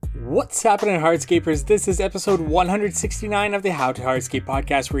What's happening, Hardscapers? This is episode 169 of the How to Hardscape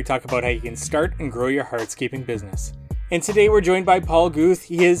podcast, where we talk about how you can start and grow your hardscaping business. And today we're joined by Paul Guth.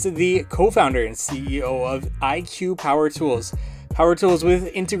 He is the co-founder and CEO of IQ Power Tools. Power Tools with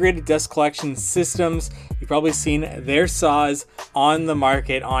integrated dust collection systems. You've probably seen their saws on the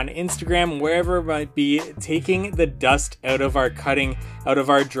market on Instagram, wherever it might be, taking the dust out of our cutting, out of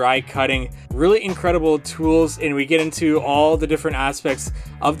our dry cutting. Really incredible tools, and we get into all the different aspects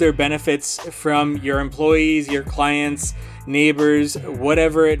of their benefits from your employees, your clients, neighbors,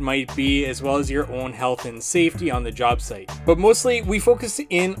 whatever it might be, as well as your own health and safety on the job site. But mostly we focus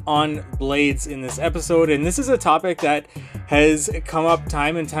in on blades in this episode, and this is a topic that has come up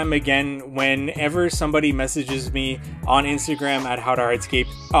time and time again whenever somebody messages me on Instagram at How to Hardscape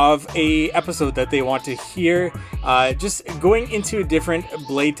of a episode that they want to hear, just going into different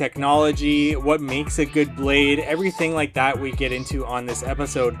blade technology, what makes a good blade, everything like that we get into on this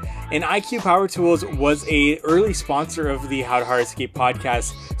episode. And IQ Power Tools was a early sponsor of the How to Hardscape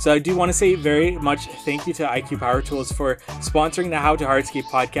podcast, so I do want to say very much thank you to IQ Power Tools for sponsoring the How to Hardscape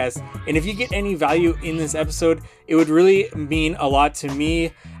podcast. And if you get any value in this episode, it would really mean a lot to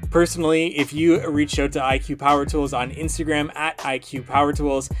me personally if you reached out to IQ Power Tools on Instagram at IQ Power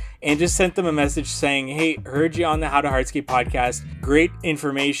Tools and just sent them a message saying, hey, heard you on the How to Hardscape podcast, great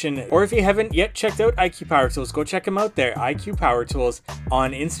information. Or if you haven't yet checked out IQ Power Tools, go check them out there, IQ Power Tools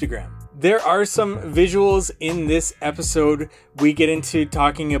on Instagram. There are some visuals in this episode. We get into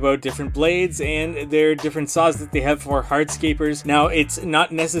talking about different blades and their different saws that they have for hardscapers. Now, it's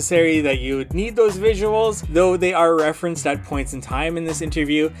not necessary that you would need those visuals, though they are referenced at points in time in this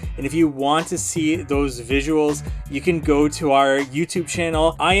interview. And if you want to see those visuals, you can go to our YouTube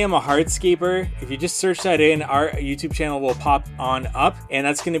channel. I Am a Hardscaper. If you just search that in, our YouTube channel will pop on up, and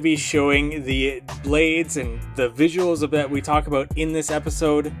that's going to be showing the blades and the visuals that we talk about in this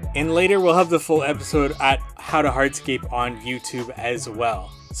episode. And later we'll have the full episode at How to Hardscape on YouTube as well.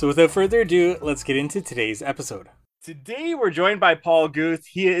 So without further ado, let's get into today's episode. Today we're joined by Paul Guth.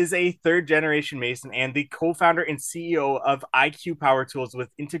 He is a third generation Mason and the co-founder and CEO of IQ Power Tools with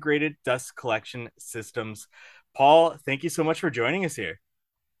integrated dust collection systems. Paul, thank you so much for joining us here.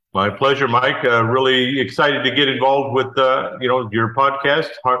 My pleasure, Mike. Really excited to get involved with your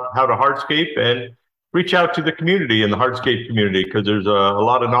podcast, How to Hardscape, and reach out to the community and the hardscape community, because there's a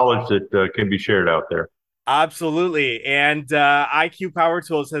lot of knowledge that can be shared out there. Absolutely. And IQ Power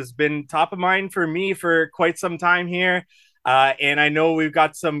Tools has been top of mind for me for quite some time here. And I know we've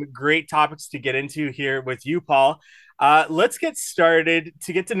got some great topics to get into here with you, Paul. Let's get started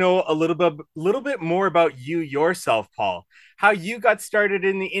to get to know a little bit more about you yourself, Paul. How you got started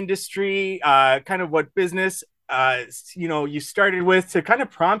in the industry, kind of what business you started with to kind of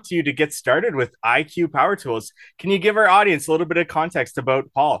prompt you to get started with IQ Power Tools. Can you give our audience a little bit of context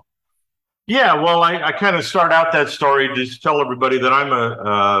about Paul? Yeah, well, I kind of start out that story, just tell everybody that I'm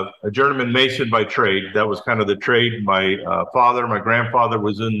a journeyman mason by trade. That was kind of the trade. My grandfather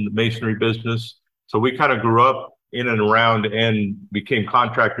was in the masonry business. So we kind of grew up in and around and became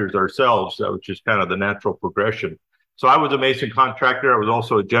contractors ourselves. That was just kind of the natural progression. So I was a mason contractor. I was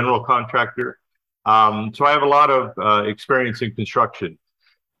also a general contractor. So I have a lot of experience in construction.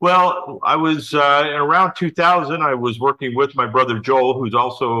 Well, I was in around 2000, I was working with my brother Joel, who's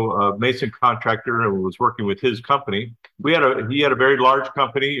also a mason contractor, and was working with his company. He had a very large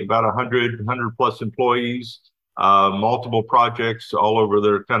company, about 100 plus employees, multiple projects all over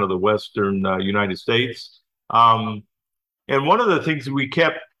the western United States. And one of the things that we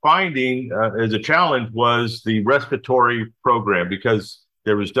kept finding as a challenge was the respiratory program, because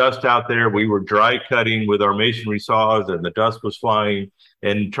there was dust out there. We were dry cutting with our masonry saws, and the dust was flying,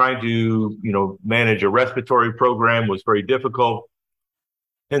 and trying to, manage a respiratory program was very difficult.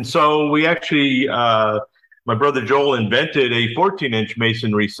 And so we actually, my brother Joel invented a 14-inch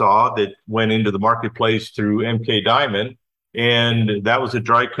masonry saw that went into the marketplace through MK Diamond. And that was a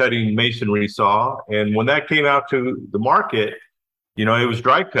dry cutting masonry saw. And when that came out to the market, it was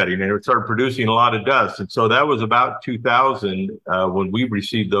dry cutting, and it started producing a lot of dust. And so that was about 2000 when we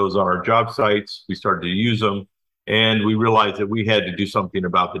received those on our job sites. We started to use them, and we realized that we had to do something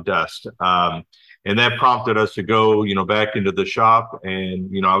about the dust. And that prompted us to go, back into the shop.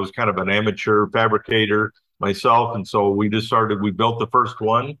 And, I was kind of an amateur fabricator myself. And so we built the first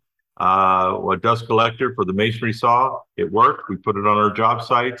one, a dust collector for the masonry saw. It worked. We put it on our job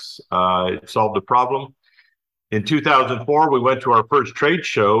sites. It solved the problem. In 2004, we went to our first trade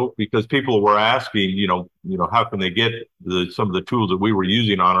show because people were asking, how can they get some of the tools that we were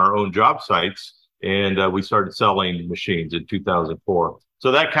using on our own job sites? And we started selling machines in 2004.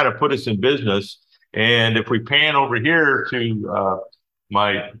 So that kind of put us in business. And if we pan over here to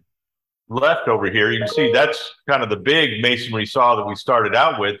my left over here, you can see that's kind of the big masonry saw that we started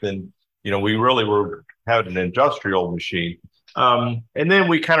out with. And, we really were had an industrial machine. And then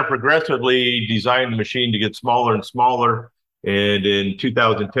we kind of progressively designed the machine to get smaller and smaller. And in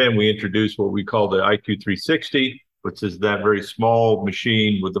 2010, we introduced what we call the IQ 360, which is that very small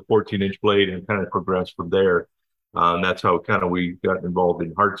machine with the 14-inch blade, and kind of progressed from there. That's how kind of we got involved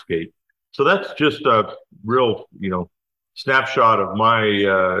in hardscape. So that's just a real, snapshot of my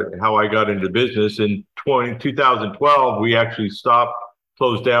how I got into business. In 2012, we actually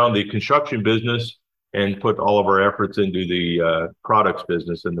closed down the construction business and put all of our efforts into the products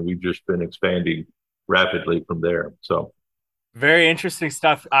business, and then we've just been expanding rapidly from there. So. Very interesting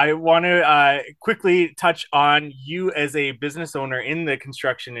stuff. I want to quickly touch on you as a business owner in the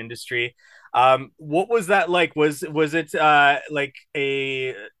construction industry. What was that like? Was it like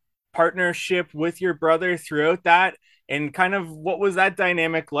a partnership with your brother throughout that? And kind of what was that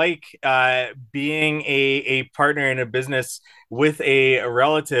dynamic like, being a partner in a business with a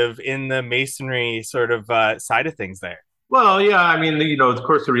relative in the masonry sort of side of things there? Well, yeah, I mean, of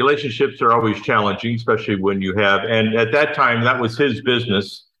course, the relationships are always challenging, especially when you have, and at that time, that was his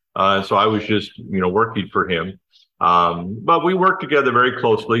business. So I was just, working for him. But we worked together very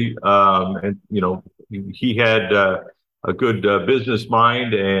closely. And, he had a good business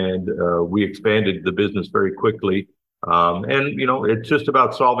mind, and we expanded the business very quickly. And, it's just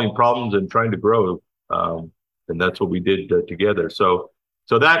about solving problems and trying to grow. And that's what we did together. So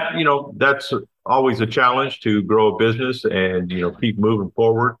that, that's always a challenge to grow a business and, keep moving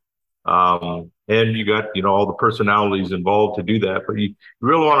forward. And you got, all the personalities involved to do that, but you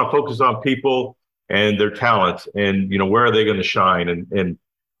really want to focus on people and their talents, and, where are they going to shine, and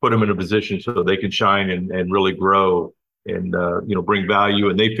put them in a position so they can shine and really grow and, bring value,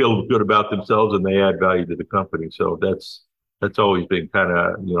 and they feel good about themselves and they add value to the company. So that's always been kind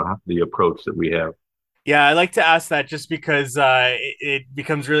of, the approach that we have. Yeah, I like to ask that just because it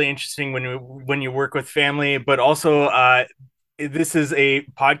becomes really interesting when you work with family, but also this is a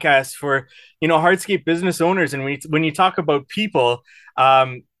podcast for hardscape business owners, and when you talk about people,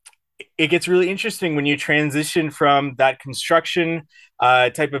 it gets really interesting when you transition from that construction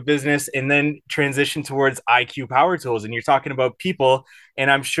type of business and then transition towards IQ Power Tools, and you're talking about people, and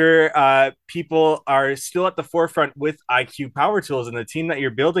I'm sure people are still at the forefront with IQ Power Tools and the team that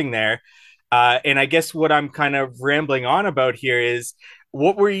you're building there. And I guess what I'm kind of rambling on about here is,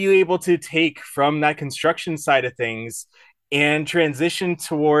 what were you able to take from that construction side of things and transition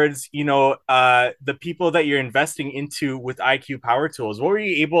towards, the people that you're investing into with IQ Power Tools?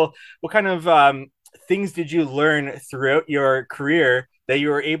 What kind of things did you learn throughout your career that you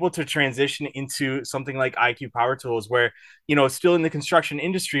were able to transition into something like IQ Power Tools, where, still in the construction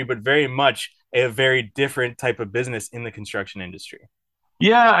industry, but very much a very different type of business in the construction industry?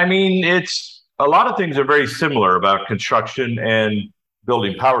 Yeah, I mean, it's a lot of things are very similar about construction and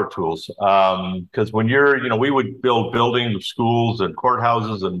building power tools. Because when we would build buildings, schools, and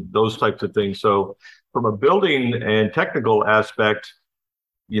courthouses, and those types of things. So, from a building and technical aspect,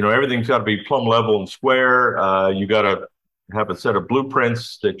 everything's got to be plumb level and square. You got to have a set of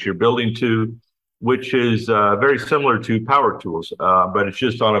blueprints that you're building to, which is very similar to power tools, but it's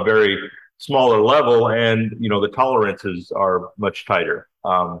just on a very smaller level, and the tolerances are much tighter.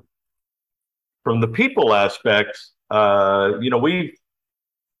 From the people aspect, we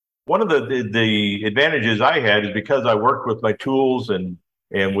one of the advantages I had is because I worked with my tools and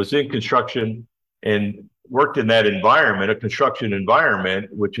was in construction and worked in that environment, a construction environment,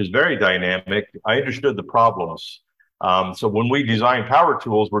 which is very dynamic. I understood the problems. So when we design power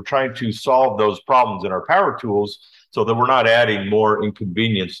tools, we're trying to solve those problems in our power tools so that we're not adding more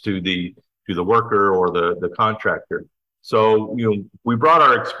inconvenience to the worker or the contractor. So, we brought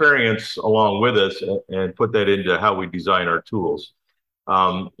our experience along with us and put that into how we design our tools.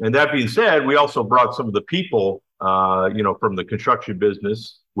 And that being said, we also brought some of the people, from the construction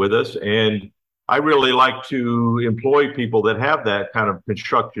business with us. And I really like to employ people that have that kind of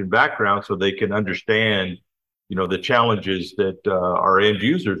construction background so they can understand, the challenges that our end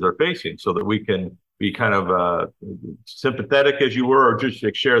users are facing, so that we can be kind of sympathetic, as you were, or just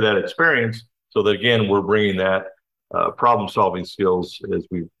share that experience, so that, again, we're bringing that problem solving skills as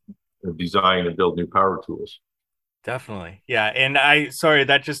we design and build new power tools. Definitely. Yeah. And sorry,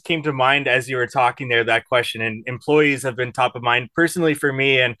 that just came to mind as you were talking there, that question. And employees have been top of mind personally for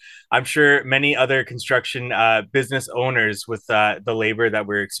me. And I'm sure many other construction business owners with the labor that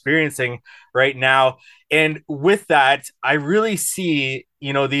we're experiencing right now. And with that, I really see,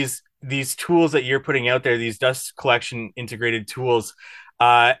 these tools that you're putting out there, these dust collection integrated tools.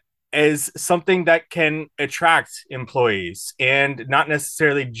 as something that can attract employees, and not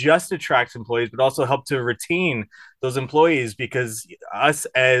necessarily just attract employees, but also help to retain those employees, because us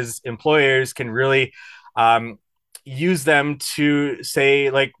as employers can really um, use them to say,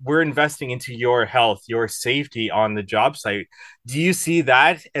 like, we're investing into your health, your safety on the job site. Do you see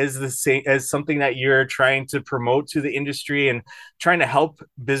that as the same as something that you're trying to promote to the industry and trying to help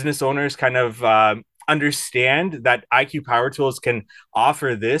business owners kind of understand that IQ Power Tools can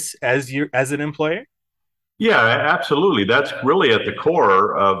offer this as you as an employer? Yeah, absolutely. That's really at the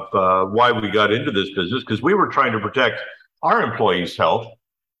core of why we got into this business, because we were trying to protect our employees' health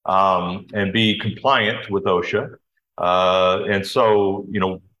and be compliant with OSHA. And so,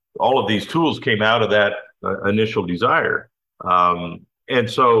 all of these tools came out of that initial desire. And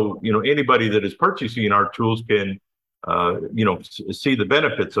so, anybody that is purchasing our tools can, see the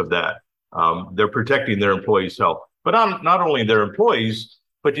benefits of that. They're protecting their employees' health, but not only their employees,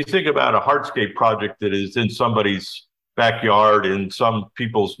 but you think about a hardscape project that is in somebody's backyard, in some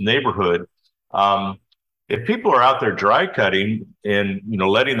people's neighborhood. If people are out there dry cutting and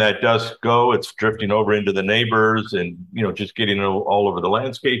letting that dust go, it's drifting over into the neighbors and just getting all over the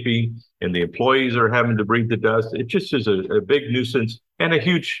landscaping, and the employees are having to breathe the dust. It just is a big nuisance and a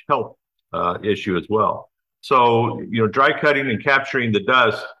huge health issue as well. So dry cutting and capturing the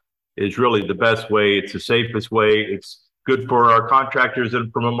dust is really the best way. It's the safest way. It's good for our contractors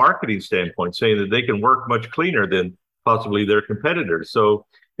and from a marketing standpoint, saying that they can work much cleaner than possibly their competitors. So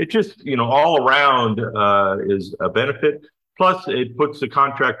it just, all around is a benefit. Plus, it puts the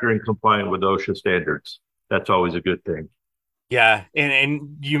contractor in compliant with OSHA standards. That's always a good thing. Yeah,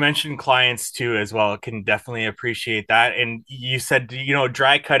 and you mentioned clients too as well. Can definitely appreciate that. And you said,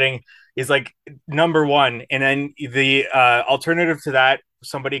 dry cutting is like number one, and then the alternative to that,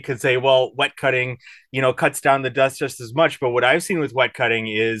 somebody could say, well, wet cutting, cuts down the dust just as much. But what I've seen with wet cutting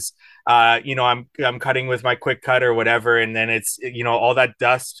is, I'm cutting with my quick cut or whatever, and then it's all that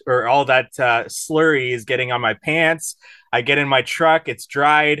dust or all that slurry is getting on my pants. I get in my truck, it's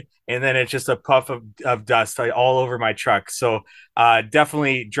dried, and then it's just a puff of dust all over my truck. So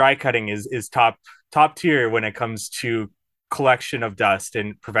definitely dry cutting is top tier when it comes to collection of dust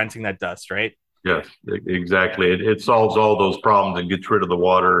and preventing that dust, right? Yes, exactly. It solves all those problems and gets rid of the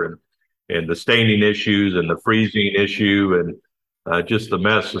water and the staining issues and the freezing issue and just the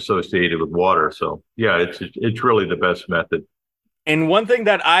mess associated with water. So yeah, it's really the best method. And one thing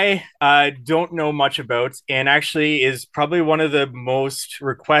that I don't know much about, and actually is probably one of the most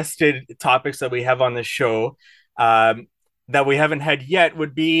requested topics that we have on the show, that we haven't had yet,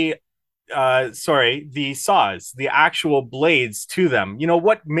 would be the saws, the actual blades to them.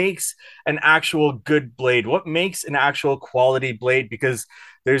 What makes an actual good blade? What makes an actual quality blade? Because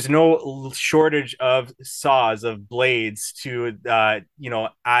there's no shortage of saws, of blades to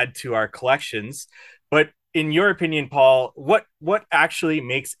add to our collections. But in your opinion, Paul, what actually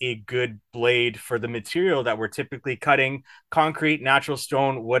makes a good blade for the material that we're typically cutting, concrete, natural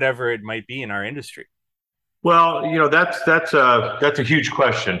stone, whatever it might be in our industry? Well, that's a huge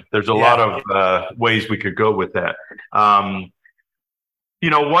question. There's a lot Yeah. of ways we could go with that.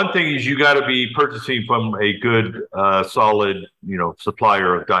 One thing is you got to be purchasing from a good, solid,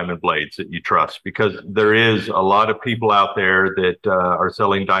 supplier of diamond blades that you trust, because there is a lot of people out there that are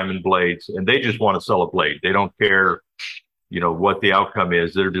selling diamond blades and they just want to sell a blade. They don't care, what the outcome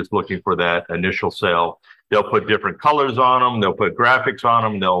is. They're just looking for that initial sale. They'll put different colors on them. They'll put graphics on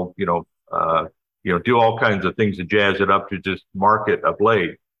them. They'll, do all kinds of things to jazz it up to just market a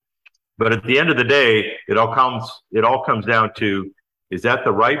blade. But at the end of the day, it all comes down to, is that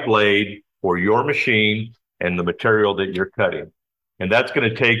the right blade for your machine and the material that you're cutting? And that's going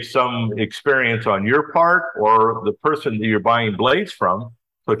to take some experience on your part or the person that you're buying blades from.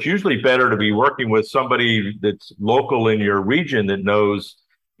 So it's usually better to be working with somebody that's local in your region that knows,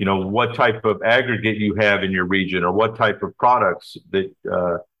 what type of aggregate you have in your region or what type of products that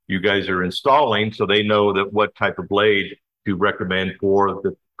you guys are installing, so they know that what type of blade to recommend for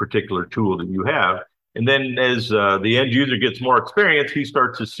the particular tool that you have. And then as the end user gets more experience, he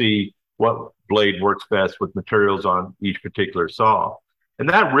starts to see what blade works best with materials on each particular saw. And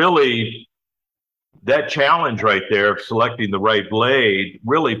that challenge right there of selecting the right blade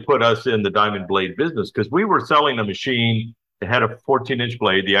really put us in the diamond blade business, because we were selling a machine that had a 14-inch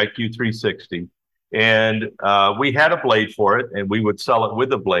blade, the IQ 360. And we had a blade for it, and we would sell it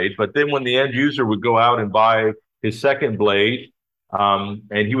with a blade. But then when the end user would go out and buy his second blade,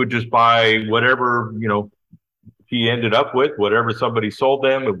 and he would just buy whatever, he ended up with, whatever somebody sold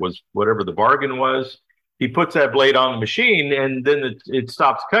them, it was whatever the bargain was. He puts that blade on the machine, and then it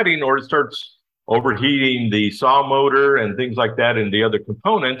stops cutting, or it starts overheating the saw motor and things like that and the other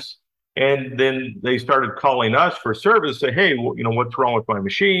components. And then they started calling us for service, say, hey, well, what's wrong with my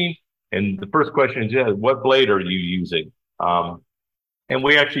machine? And the first question is, yeah, what blade are you using? And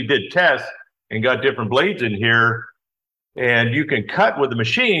we actually did tests and got different blades in here. And you can cut with the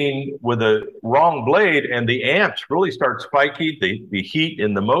machine with a wrong blade, and the amps really start spiking. The heat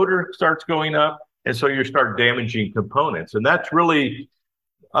in the motor starts going up. And so you start damaging components. And that's really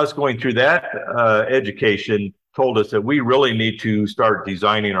us going through that education told us that we really need to start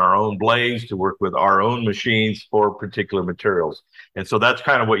designing our own blades to work with our own machines for particular materials. And so that's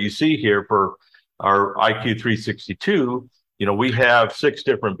kind of what you see here for our IQ 362. We have 6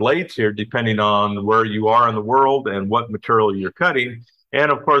 different blades here, depending on where you are in the world and what material you're cutting.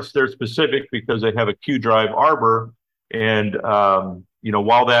 And of course, they're specific because they have a Q drive arbor. And,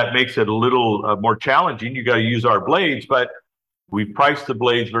 while that makes it a little more challenging, you got to use our blades, but we price the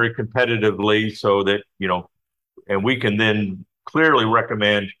blades very competitively so that, and we can then clearly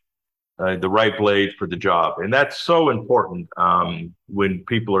recommend the right blade for the job. And that's so important when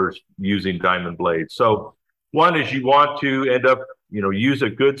people are using diamond blades. So one is you want to end up, use a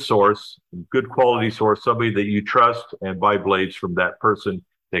good source, good quality source, somebody that you trust, and buy blades from that person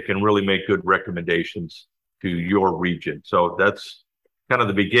that can really make good recommendations to your region. So that's kind of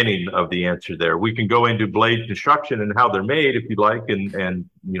the beginning of the answer there. We can go into blade construction and how they're made if you'd like, and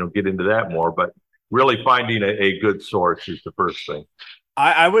get into that more. But really finding a good source is the first thing.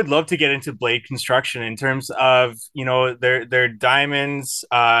 I would love to get into blade construction in terms of, their diamonds,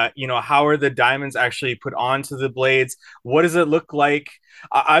 how are the diamonds actually put onto the blades? What does it look like?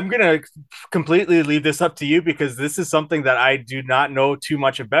 I'm going to completely leave this up to you because this is something that I do not know too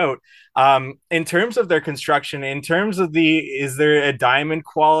much about. In terms of their construction, in terms of is there a diamond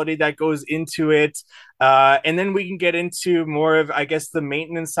quality that goes into it? And then we can get into more of, I guess, the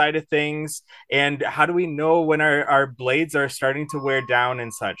maintenance side of things. And how do we know when our blades are starting to wear down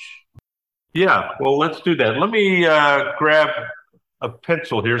and such? Yeah, well, let's do that. Let me grab a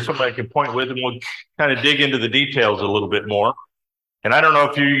pencil here, something I can point with, and we'll kind of dig into the details a little bit more. And I don't know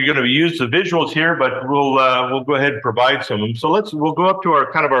if you're going to use the visuals here, but we'll go ahead and provide some of them. So we'll go up to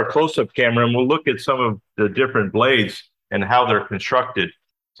our close-up camera, and we'll look at some of the different blades and how they're constructed.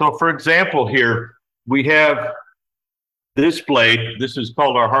 So, for example, here we have this blade. This is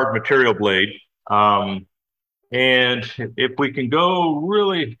called our hard material blade. And if we can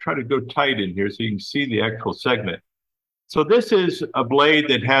try to go tight in here so you can see the actual segment. So this is a blade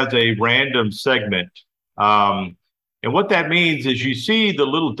that has a random segment. And what that means is you see the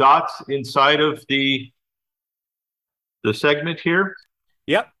little dots inside of the segment here.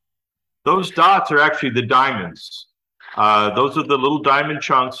 Yep. Those dots are actually the diamonds. Those are the little diamond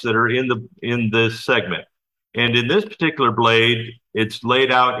chunks that are in this segment. And in this particular blade, it's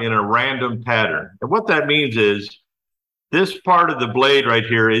laid out in a random pattern. And what that means is this part of the blade right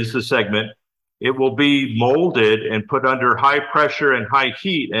here is the segment. It will be molded and put under high pressure and high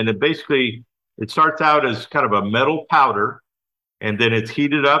heat. And it starts out as kind of a metal powder, and then it's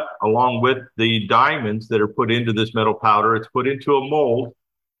heated up along with the diamonds that are put into this metal powder. It's put into a mold,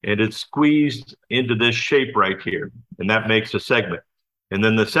 and it's squeezed into this shape right here, and that makes a segment. And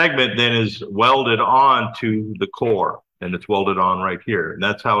then the segment then is welded on to the core, and it's welded on right here, and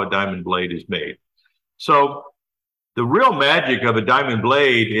that's how a diamond blade is made. So the real magic of a diamond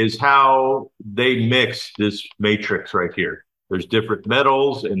blade is how they mix this matrix right here. There's different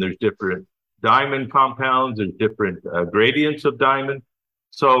metals, and there's different diamond compounds, there's different gradients of diamond.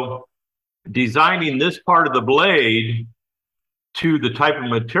 So designing this part of the blade to the type of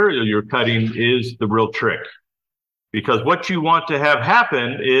material you're cutting is the real trick. Because what you want to have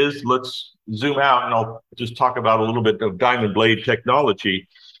happen is, let's zoom out and I'll just talk about a little bit of diamond blade technology.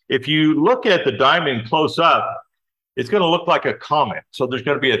 If you look at the diamond close up, it's going to look like a comet. So there's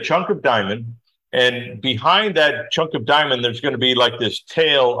going to be a chunk of diamond, and behind that chunk of diamond, there's going to be like this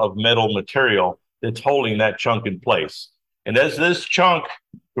tail of metal material that's holding that chunk in place. And as this chunk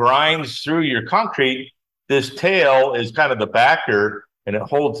grinds through your concrete, this tail is kind of the backer, and it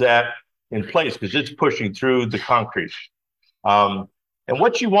holds that in place because it's pushing through the concrete. And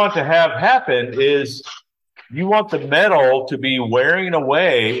what you want to have happen is you want the metal to be wearing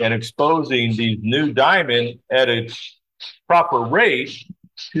away and exposing these new diamond at a proper rate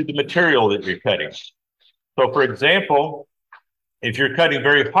to the material that you're cutting. So for example, if you're cutting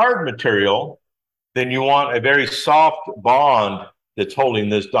very hard material, then you want a very soft bond that's holding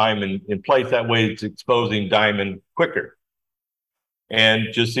this diamond in place. That way it's exposing diamond quicker. And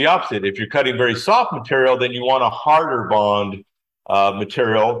just the opposite, if you're cutting very soft material, then you want a harder bond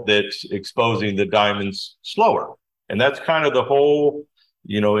material that's exposing the diamonds slower. And that's kind of the whole,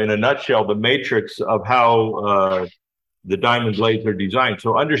 in a nutshell, the matrix of how the diamond blades are designed.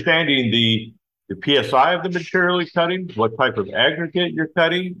 So understanding the PSI of the material you're cutting, what type of aggregate you're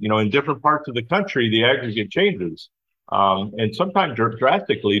cutting, in different parts of the country, the aggregate changes. And sometimes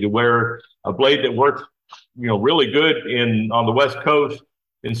drastically, to where a blade that works, really good on the West Coast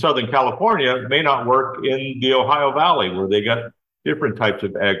in Southern California may not work in the Ohio Valley, where they got different types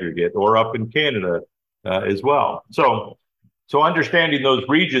of aggregate, or up in Canada as well. So understanding those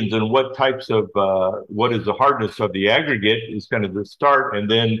regions and what types of what is the hardness of the aggregate is kind of the start,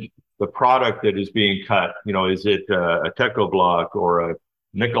 and then the product that is being cut. Is it a Tecoblock or a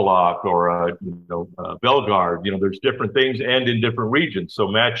Nicolock or a Belgard? There's different things and in different regions. So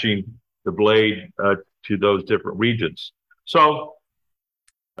matching the blade to those different regions. So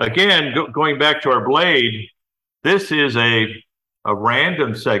again, going back to our blade, this is a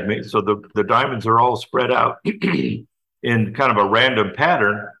random segment. So the diamonds are all spread out in kind of a random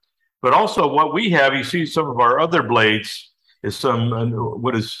pattern. But also what we have, you see some of our other blades, is some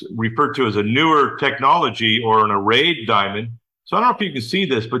what is referred to as a newer technology, or an arrayed diamond. So I don't know if you can see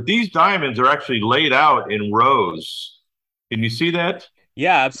this, but these diamonds are actually laid out in rows. Can you see that?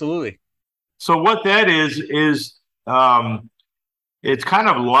 Yeah, absolutely. So what that is it's kind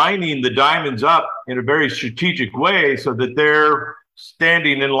of lining the diamonds up in a very strategic way, so that they're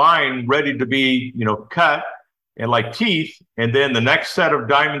standing in line, ready to be, cut, and like teeth. And then the next set of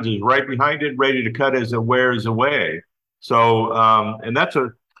diamonds is right behind it, ready to cut as it wears away. So, and that's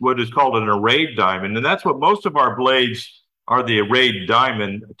what is called an arrayed diamond. And that's what most of our blades are, the arrayed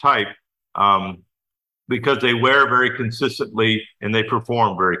diamond type, because they wear very consistently and they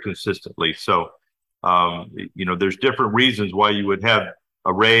perform very consistently. So, there's different reasons why you would have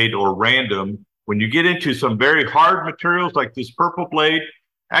arrayed or random. When you get into some very hard materials like this purple blade,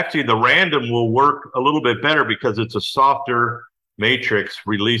 actually the random will work a little bit better, because it's a softer matrix,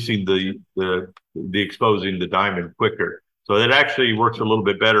 releasing the exposing the diamond quicker. So it actually works a little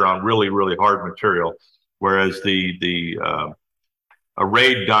bit better on really, really hard material, whereas the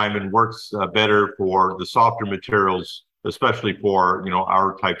arrayed diamond works better for the softer materials, especially for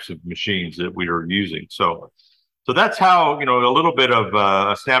our types of machines that we are using. So that's how, a little bit of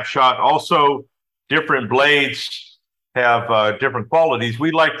a snapshot. Also, different blades have different qualities.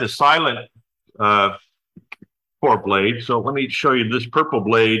 We like the silent core blade. So let me show you, this purple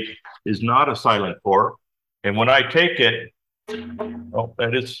blade is not a silent core. And when I take it,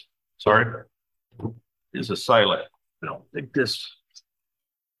 is a silent. Take this.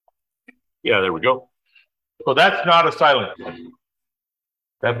 Yeah, there we go. So that's not a silent blade.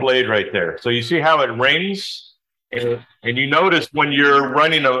 That blade right there. So you see how it rings? And you notice when you're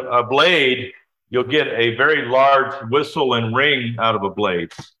running a blade, you'll get a very large whistle and ring out of a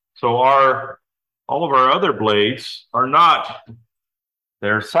blade. So all of our other blades are not,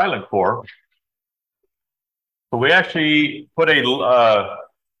 they're silent core. But we actually put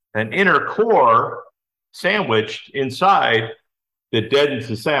an inner core sandwiched inside that deadens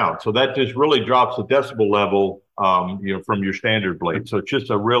the sound. So that just really drops the decibel level, from your standard blade. So it's just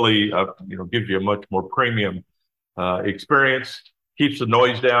a really, gives you a much more premium experience, keeps the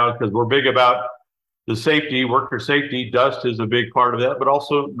noise down, because we're big about the safety, worker safety. Dust is a big part of that, but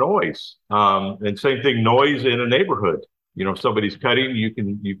also noise. And same thing, noise in a neighborhood. If somebody's cutting, you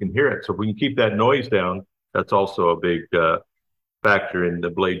can hear it. So if we can keep that noise down, that's also a big factor in the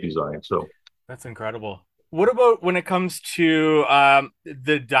blade design. So that's incredible. What about when it comes to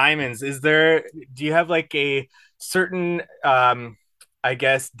the diamonds? Do you have like a certain,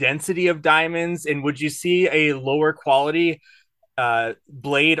 density of diamonds? And would you see a lower quality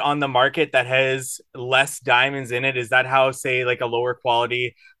blade on the market that has less diamonds in it? Is that how, say, like a lower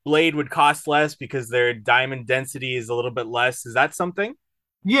quality blade would cost less because their diamond density is a little bit less? Is that something?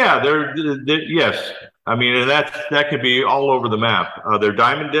 Yeah, yes. I mean, and that could be all over the map. Their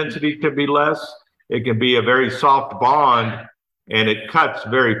diamond density could be less. It can be a very soft bond, and it cuts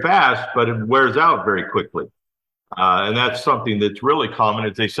very fast, but it wears out very quickly. And that's something that's really common.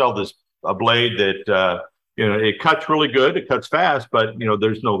 Is they sell a blade that it cuts really good, it cuts fast, but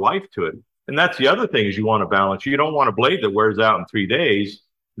there's no life to it. And that's the other thing is you want to balance. You don't want a blade that wears out in 3 days.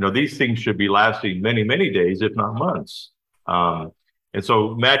 These things should be lasting many, many days, if not months. And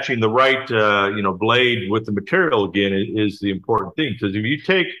so matching the right, blade with the material again is the important thing. Because if you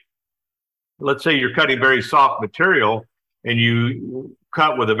take, let's say you're cutting very soft material and you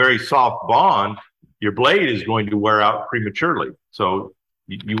cut with a very soft bond, your blade is going to wear out prematurely. So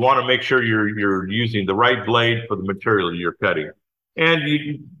you want to make sure you're using the right blade for the material you're cutting. And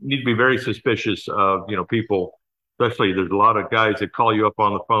you need to be very suspicious of, people, especially there's a lot of guys that call you up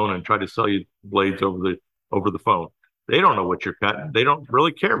on the phone and try to sell you blades over the phone. They don't know what you're cutting. They don't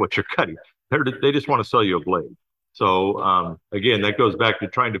really care what you're cutting. They just want to sell you a blade. So again, that goes back to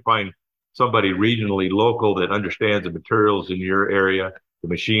trying to find somebody regionally local that understands the materials in your area, the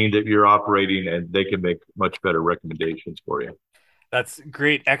machine that you're operating, and they can make much better recommendations for you. That's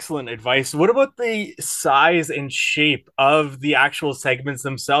great, excellent advice. What about the size and shape of the actual segments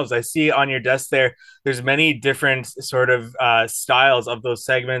themselves? I see on your desk there's many different sort of styles of those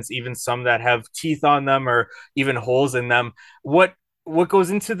segments, even some that have teeth on them or even holes in them. What goes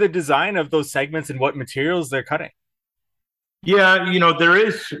into the design of those segments and what materials they're cutting? Yeah, there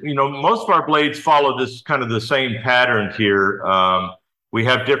is, most of our blades follow this kind of the same pattern here. We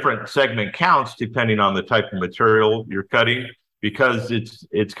have different segment counts depending on the type of material you're cutting because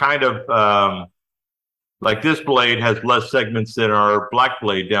it's kind of like this blade has less segments than our black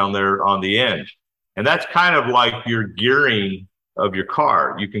blade down there on the end. And that's kind of like your gearing of your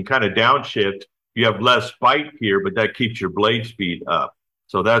car. You can kind of downshift. You have less bite here, but that keeps your blade speed up.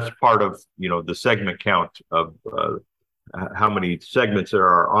 So that's part of, the segment count of how many segments there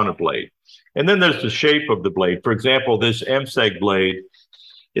are on a blade. And then there's the shape of the blade. For example, this MSEG blade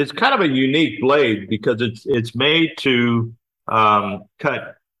is kind of a unique blade because it's made to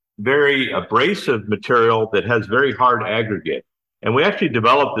cut very abrasive material that has very hard aggregate. And we actually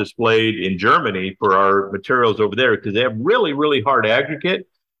developed this blade in Germany for our materials over there because they have really, really hard aggregate.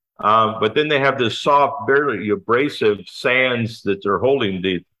 But then they have this soft, very abrasive sands that are holding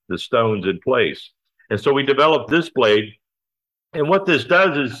the stones in place. And so we developed this blade. And what this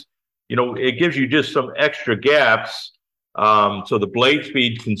does is, it gives you just some extra gaps. So the blade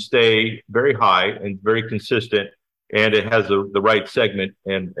speed can stay very high and very consistent. And it has the right segment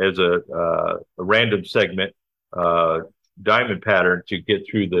and as a random segment diamond pattern to get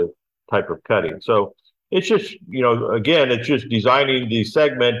through the type of cutting. So it's just, again, it's just designing the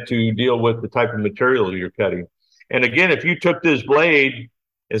segment to deal with the type of material you're cutting. And again, if you took this blade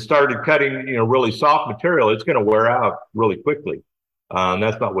and started cutting, really soft material, it's going to wear out really quickly. And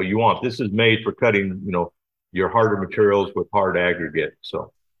that's not what you want. This is made for cutting, your harder materials with hard aggregate.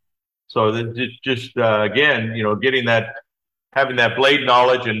 So just again, having that blade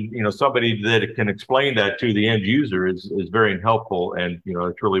knowledge and somebody that can explain that to the end user is very helpful. And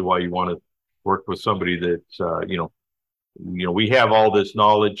it's really why you want to work with somebody that we have all this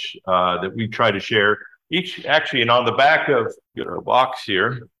knowledge that we try to share. Each actually, and on the back of our box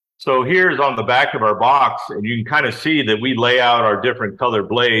here. So here's on the back of our box, and you can kind of see that we lay out our different color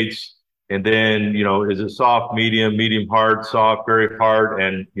blades. And then, is it soft, medium, hard, soft, very hard,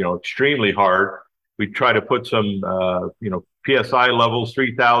 and, extremely hard. We try to put some, PSI levels,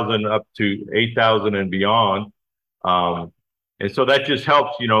 3,000 up to 8,000 and beyond. And so that just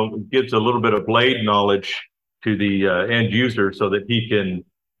helps, gives a little bit of blade knowledge to the end user so that he can,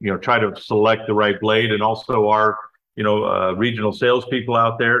 try to select the right blade, and also our, regional salespeople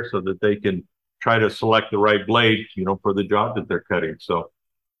out there so that they can try to select the right blade, for the job that they're cutting. So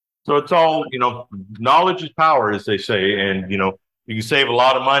it's all, knowledge is power, as they say, and, you can save a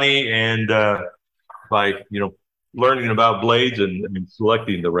lot of money and by, learning about blades and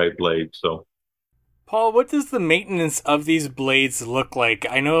selecting the right blade. So, Paul, what does the maintenance of these blades look like?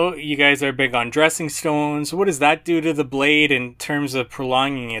 I know you guys are big on dressing stones. What does that do to the blade in terms of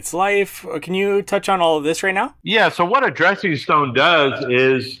prolonging its life? Can you touch on all of this right now? Yeah. So what a dressing stone does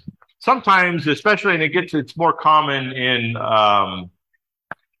is sometimes, especially, and it's more common in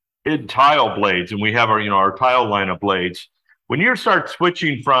tile blades, and we have our tile line of blades. When you start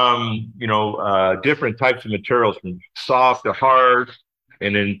switching from different types of materials, from soft to hard,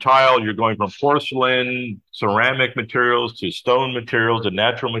 and in tile you're going from porcelain, ceramic materials to stone materials and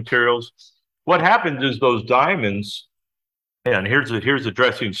natural materials. What happens is those diamonds, and here's a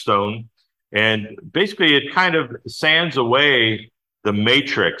dressing stone, and basically it kind of sands away the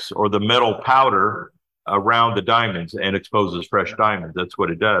matrix or the metal powder around the diamonds and exposes fresh diamonds. That's what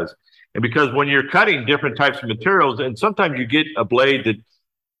it does. And because when you're cutting different types of materials, and sometimes you get a blade that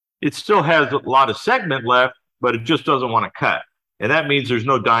it still has a lot of segment left, but it just doesn't want to cut. And that means there's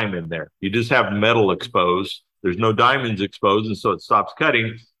no diamond there. You just have metal exposed. There's no diamonds exposed, and so it stops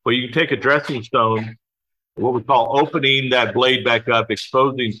cutting. But you can take a dressing stone, what we call opening that blade back up,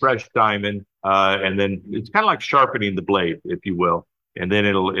 exposing fresh diamond, and then it's kind of like sharpening the blade, if you will, and then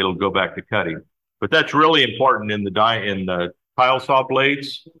it'll go back to cutting. But that's really important in the tile saw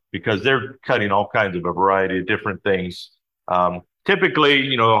blades because they're cutting all kinds of a variety of different things. Typically,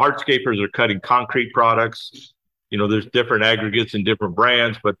 hardscapers are cutting concrete products. There's different aggregates and different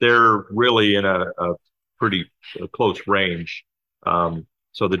brands, but they're really in a pretty close range.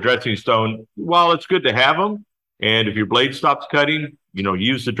 So the dressing stone, while it's good to have them, and if your blade stops cutting,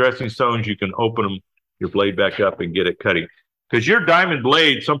 use the dressing stones. You can open your blade back up and get it cutting. Because your diamond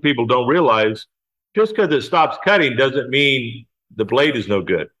blade, some people don't realize, just because it stops cutting doesn't mean the blade is no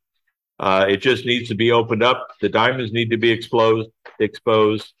good. It just needs to be opened up. The diamonds need to be exposed.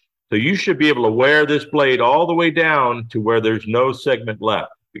 So you should be able to wear this blade all the way down to where there's no segment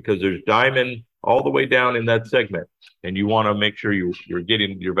left, because there's diamond all the way down in that segment. And you want to make sure you're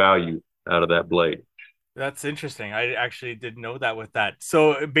getting your value out of that blade. That's interesting. I actually didn't know that with that.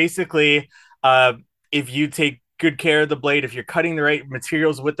 So basically, if you take good care of the blade, if you're cutting the right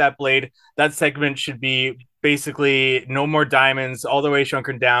materials with that blade, that segment should be basically no more diamonds, all the way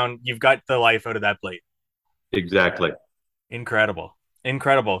shrunken down. You've got the life out of that blade. Exactly. Incredible.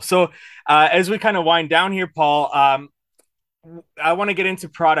 Incredible. So as we kind of wind down here, Paul, I want to get into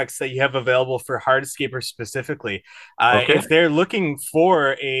products that you have available for hardscapers specifically. Okay. If they're looking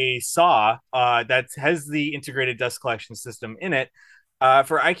for a saw that has the integrated dust collection system in it,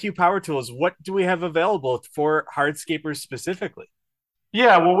 for IQ Power Tools, what do we have available for hardscapers specifically?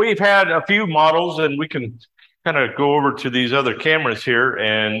 Yeah, well, we've had a few models, and we can kind of go over to these other cameras here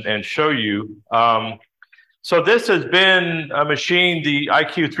and show you. So this has been a machine, the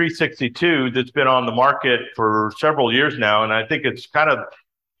IQ 362, that's been on the market for several years now, and I think it's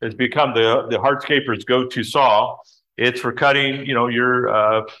become the hardscaper's go-to saw. It's for cutting,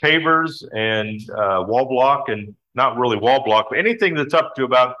 your pavers and wall block, and not really wall block, but anything that's up to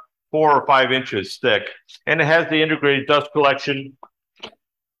about 4 or 5 inches thick. And it has the integrated dust collection.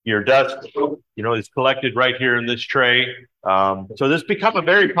 Your dust, is collected right here in this tray. So this become a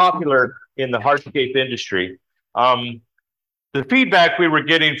very popular in the hardscape industry. The feedback we were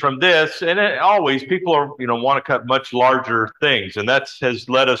getting from this, and always people are, want to cut much larger things, and that has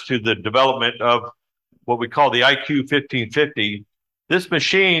led us to the development of what we call the IQ 1550. This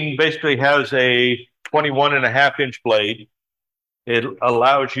machine basically has a 21.5-inch blade. It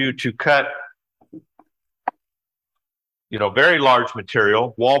allows you to cut, very large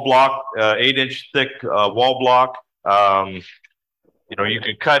material, wall block, 8-inch thick wall block. You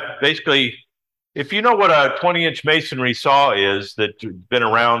can cut basically, if you know what a 20-inch masonry saw is that's been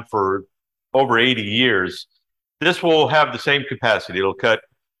around for over 80 years, this will have the same capacity. It'll cut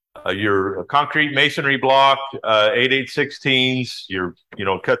your concrete masonry block, 8/16s.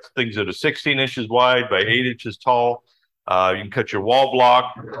 Cut things that are 16 inches wide by 8 inches tall. You can cut your wall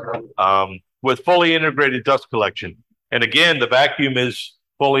block with fully integrated dust collection. And again, the vacuum is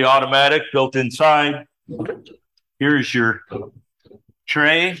fully automatic, built inside. Here's your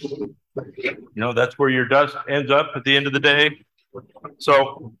tray. That's where your dust ends up at the end of the day.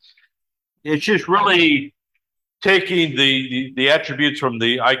 So it's just really taking the attributes from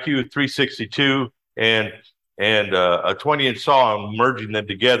the IQ 362 and a 20-inch saw and merging them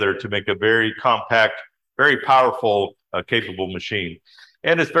together to make a very compact, very powerful, capable machine.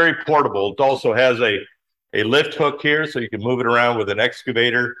 And it's very portable. It also has a lift hook here, so you can move it around with an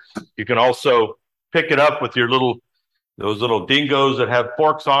excavator. You can also pick it up with those little dingoes that have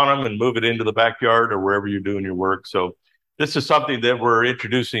forks on them and move it into the backyard or wherever you're doing your work. So this is something that we're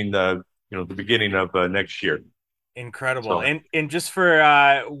introducing, the beginning of next year. Incredible. So, and just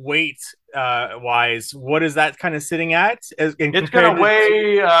for weight wise, what is that kind of sitting at? It's going to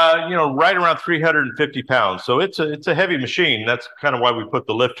weigh, right around 350 pounds. So it's a heavy machine. That's kind of why we put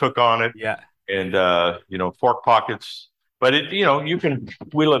the lift hook on it. Yeah. And, fork pockets. But you can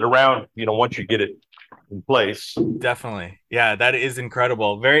wheel it around, once you get it in place. Definitely. Yeah, that is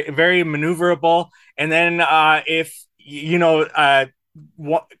incredible. Very, very maneuverable. And then if,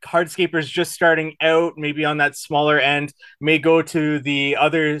 hardscapers just starting out, maybe on that smaller end, may go to the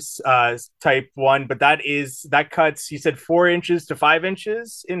others type one, but that cuts, you said 4 inches to 5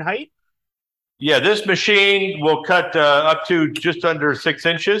 inches in height? Yeah, this machine will cut up to just under 6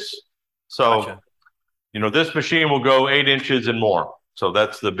 inches. So, gotcha. This machine will go 8 inches and more. So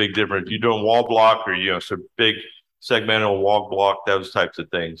that's the big difference. You're doing wall block or, some big segmental wall block, those types of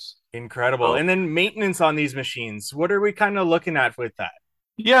things. Incredible. So, and then maintenance on these machines, what are we kind of looking at with that?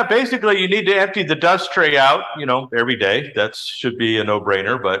 Yeah, basically you need to empty the dust tray out, every day. That should be a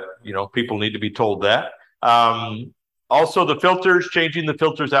no-brainer, but, people need to be told that. Also the filters, changing the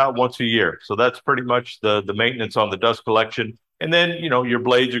filters out once a year. So that's pretty much the maintenance on the dust collection. And then, your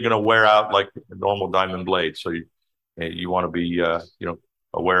blades are going to wear out like a normal diamond blade. So you want to be,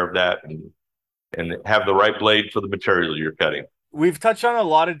 aware of that and have the right blade for the material you're cutting. We've touched on a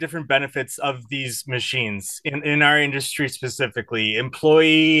lot of different benefits of these machines in our industry specifically.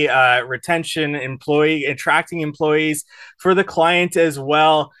 Employee retention, attracting employees, for the client as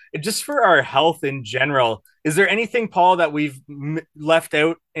well, just for our health in general. Is there anything, Paul, that we've left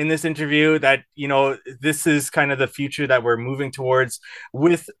out in this interview that, this is kind of the future that we're moving towards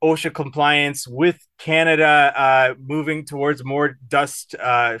with OSHA compliance, with Canada moving towards more dust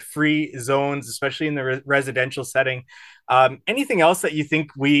free zones, especially in the residential setting? Anything else that you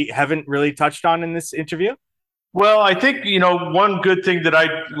think we haven't really touched on in this interview? Well, I think, one good thing that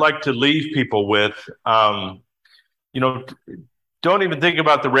I'd like to leave people with, don't even think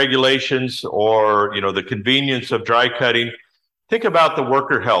about the regulations or, the convenience of dry cutting. Think about the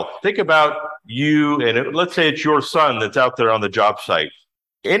worker health. Think about you, and let's say it's your son that's out there on the job site.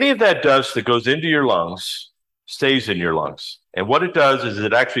 Any of that dust that goes into your lungs stays in your lungs. And what it does is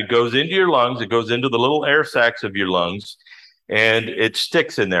it actually goes into your lungs. It goes into the little air sacs of your lungs, and it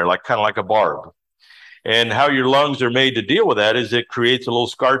sticks in there kind of like a barb. And how your lungs are made to deal with that is it creates a little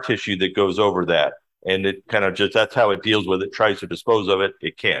scar tissue that goes over that. And it kind of that's how it deals with it, tries to dispose of it.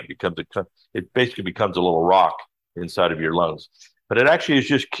 It can't. It basically becomes a little rock inside of your lungs. But it actually has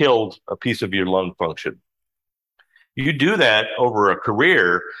just killed a piece of your lung function. You do that over a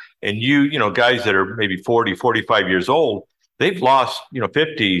career, and guys that are maybe 40, 45 years old, they've lost,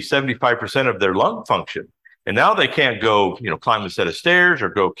 50, 75% of their lung function. And now they can't go, climb a set of stairs or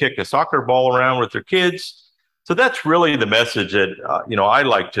go kick a soccer ball around with their kids. So that's really the message that, I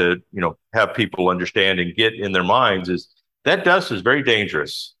like to, have people understand and get in their minds is that dust is very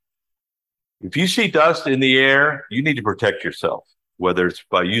dangerous. If you see dust in the air, you need to protect yourself, whether it's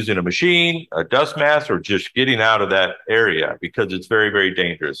by using a machine, a dust mask, or just getting out of that area, because it's very, very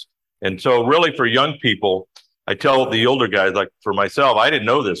dangerous. And so really for young people, I tell the older guys, like for myself, I didn't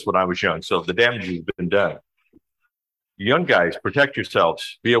know this when I was young, so the damage has been done. Young guys, protect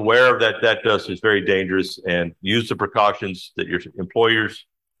yourselves. Be aware of that dust is very dangerous, and use the precautions that your employers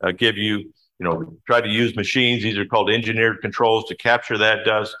give you. Try to use machines. These are called engineered controls to capture that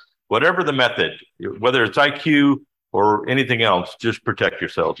dust. Whatever the method, whether it's IQ or anything else, just protect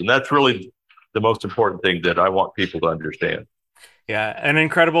yourselves. And that's really the most important thing that I want people to understand. Yeah, an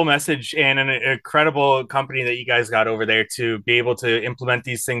incredible message and an incredible company that you guys got over there to be able to implement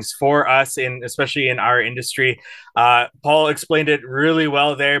these things for us, especially in our industry. Paul explained it really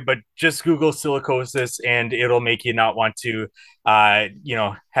well there, but just Google silicosis and it'll make you not want to,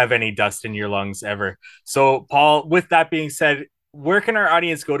 have any dust in your lungs ever. So, Paul, with that being said, where can our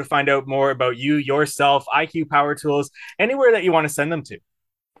audience go to find out more about you, yourself, IQ Power Tools, anywhere that you want to send them to?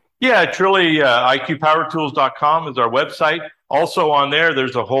 Yeah, truly, IQPowerTools.com is our website. Also on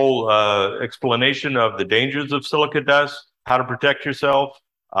there's a whole explanation of the dangers of silica dust, how to protect yourself,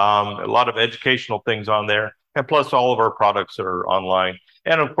 a lot of educational things on there. And plus all of our products are online.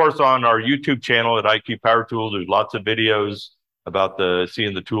 And of course, on our YouTube channel at IQ Power Tools, there's lots of videos about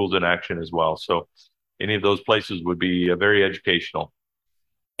seeing the tools in action as well. So any of those places would be very educational.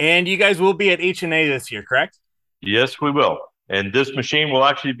 And you guys will be at H&A this year, correct? Yes, we will. And this machine will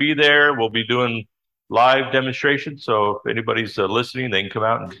actually be there. We'll be doing live demonstrations. So if anybody's listening, they can come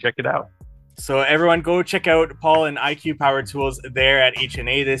out and check it out. So everyone go check out Paul and IQ Power Tools there at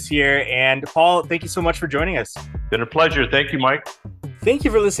H&A this year. And Paul, thank you so much for joining us. Been a pleasure. Thank you, Mike. Thank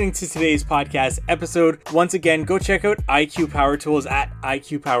you for listening to today's podcast episode. Once again, go check out IQ Power Tools at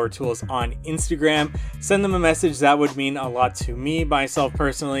IQ Power Tools on Instagram. Send them a message. That would mean a lot to me, myself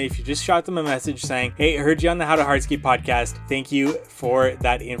personally. If you just shot them a message saying, hey, I heard you on the How to Hardscape podcast. Thank you for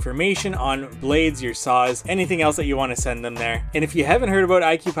that information on blades, your saws, anything else that you want to send them there. And if you haven't heard about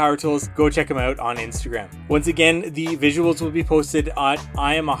IQ Power Tools, go check them out on Instagram. Once again, the visuals will be posted on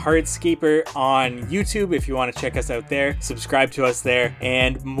I Am a Hardscaper on YouTube if you want to check us out there. Subscribe to us there.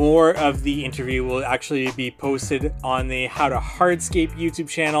 And more of the interview will actually be posted on the How to Hardscape YouTube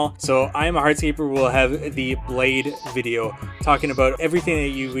channel. So I Am a Hardscaper will have the blade video talking about everything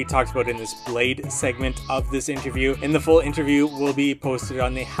that we talked about in this blade segment of this interview. And the full interview will be posted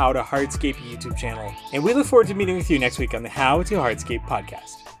on the How to Hardscape YouTube channel. And we look forward to meeting with you next week on the How to Hardscape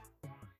podcast.